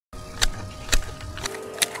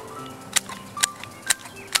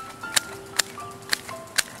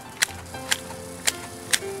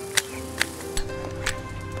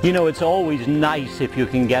You know, it's always nice if you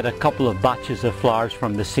can get a couple of batches of flowers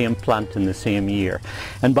from the same plant in the same year.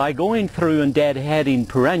 And by going through and deadheading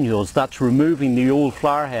perennials, that's removing the old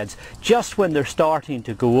flower heads just when they're starting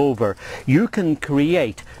to go over, you can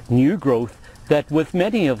create new growth that with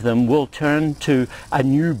many of them will turn to a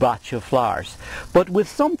new batch of flowers. But with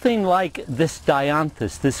something like this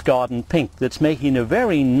dianthus, this garden pink, that's making a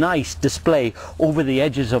very nice display over the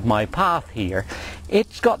edges of my path here,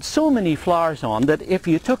 it's got so many flowers on that if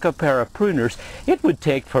you took a pair of pruners, it would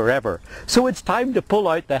take forever. So it's time to pull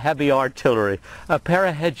out the heavy artillery, a pair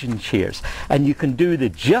of hedging shears, and you can do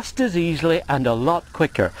that just as easily and a lot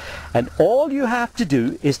quicker. And all you have to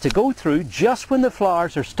do is to go through just when the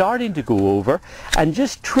flowers are starting to go over and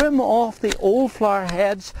just trim off the old flower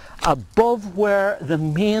heads above where the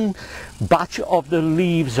main batch of the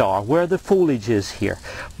leaves are, where the foliage is here.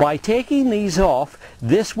 By taking these off,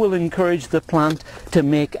 this will encourage the plant to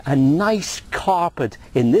make a nice carpet,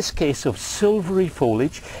 in this case of silvery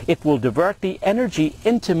foliage. It will divert the energy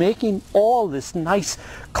into making all this nice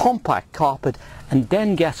compact carpet, and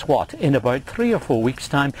then guess what? In about 3 or 4 weeks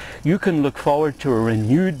time you can look forward to a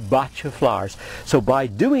renewed batch of flowers. So by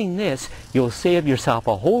doing this you'll save yourself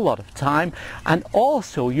a whole lot of time, and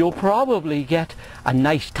also you'll probably get a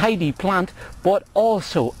nice tidy plant but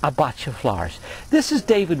also a batch of flowers. This is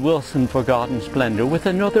David Wilson for Garden Splendor with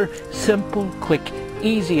another simple, quick,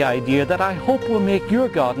 easy idea that I hope will make your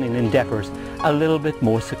gardening endeavours a little bit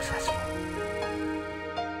more successful.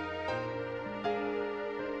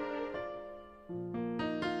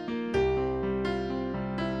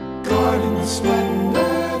 Garden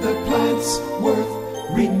Splendor, the plant's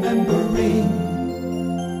worth remembering.